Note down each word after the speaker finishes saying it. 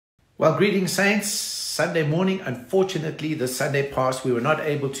Well, greetings, saints. Sunday morning. Unfortunately, the Sunday past, we were not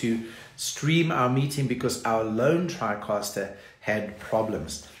able to stream our meeting because our lone TriCaster had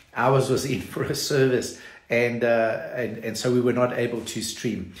problems. Ours was in for a service, and so we were not able to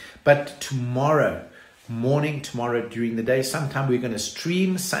stream. But tomorrow during the day, sometime we're going to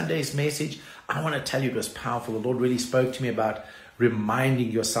stream Sunday's message. I want to tell you, it was powerful. The Lord really spoke to me about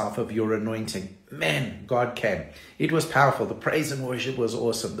reminding yourself of your anointing. Man, God came. It was powerful. The praise and worship was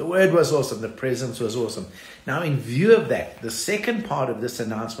awesome. The word was awesome. The presence was awesome. Now, in view of that, the second part of this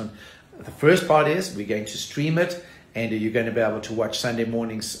announcement, the first part is we're going to stream it, and you're going to be able to watch Sunday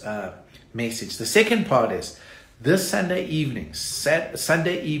morning's message. The second part is this Sunday evening,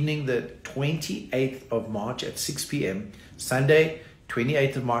 the 28th of March at 6 p.m., Sunday,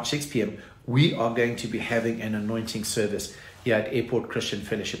 28th of March, 6 p.m., we are going to be having an anointing service here at Airport Christian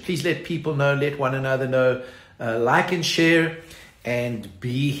Fellowship. Please let people know, let one another know, like and share, and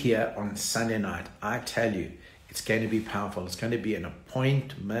be here on Sunday night. I tell you, it's going to be powerful. It's going to be an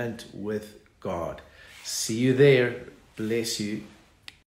appointment with God. See you there. Bless you.